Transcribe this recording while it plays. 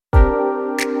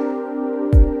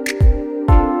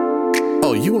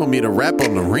me to rap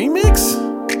on the remix?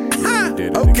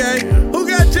 Okay, who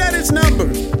got Janet's number?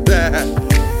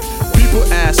 People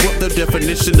ask what the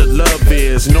definition of love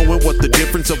is, knowing what the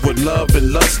difference of what love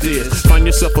and lust is. Find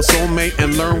yourself a soulmate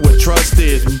and learn what trust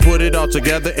is. Put it all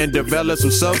together and develop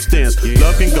some substance.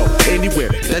 Love can go anywhere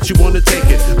that you want to take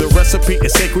it. The recipe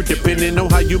is sacred depending on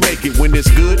how you make it. When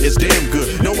it's good, it's damn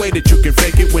good. No way that you can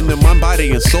fake it when the mind,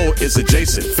 body, and soul is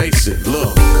adjacent. Face it,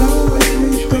 look. Come with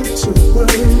me, don't you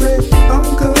worry. I'm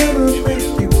gonna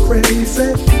make you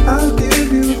crazy. I'll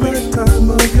give you the time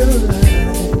of your life.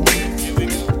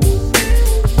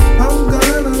 I'm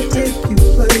gonna take you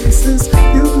places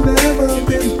you've never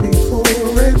been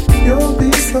before, and you'll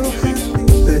be so happy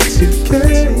that you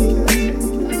came.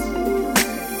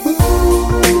 Ooh,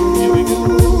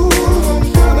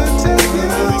 I'm gonna take you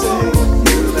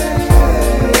there.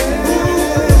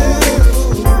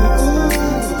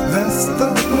 That's the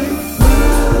way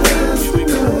love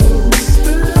goes.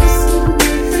 That's the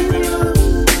way love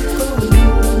goes. That's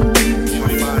the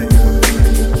way love goes.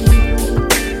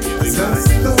 That's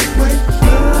the way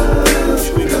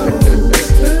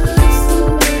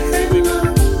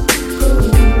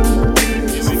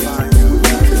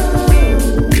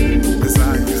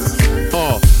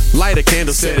Light a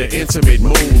candle, set an intimate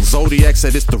mood. Zodiac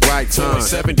said it's the right time.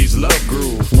 70s love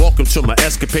groove. Welcome to my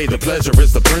escapade. The pleasure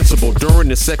is the principle. During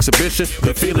this exhibition,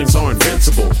 the feelings are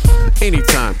invincible.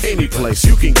 Anytime, any place,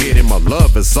 you can get in. My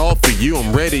love is all for you.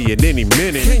 I'm ready at any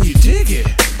minute. Can you dig it?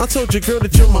 I told you, girl,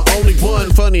 that you're my only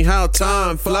one. Funny how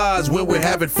time flies when we're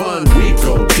having fun. We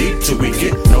go deep till we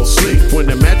get no sleep. When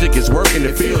the magic is working,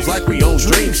 it feels like we own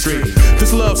Dream Street.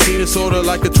 This love scene is sorta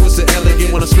like a twisted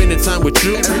elegant. When I'm spending time with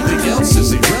you, everything else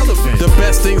is irrelevant. The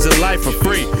best things in life are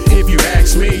free. If you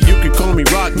ask me, you can call me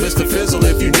Roc Phizzle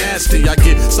if you nasty. I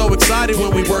get so excited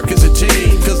when we work as a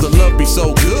team, cause the love be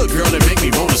so good, girl, it make me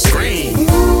wanna scream.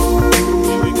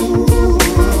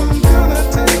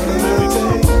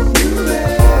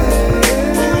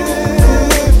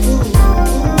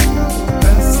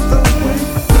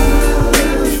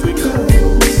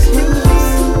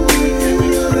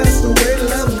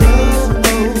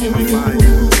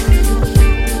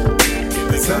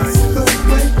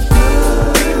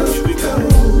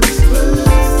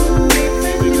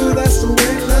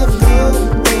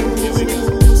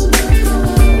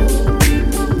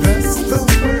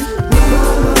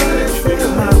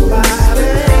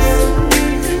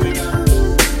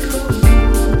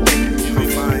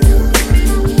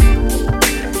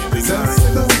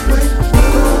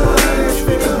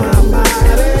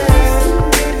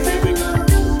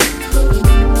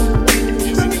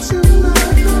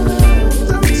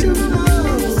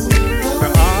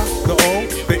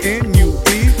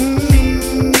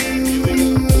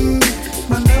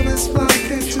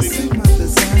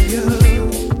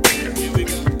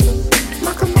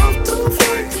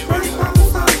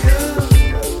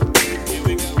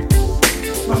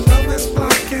 My love is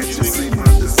blind, can't you see?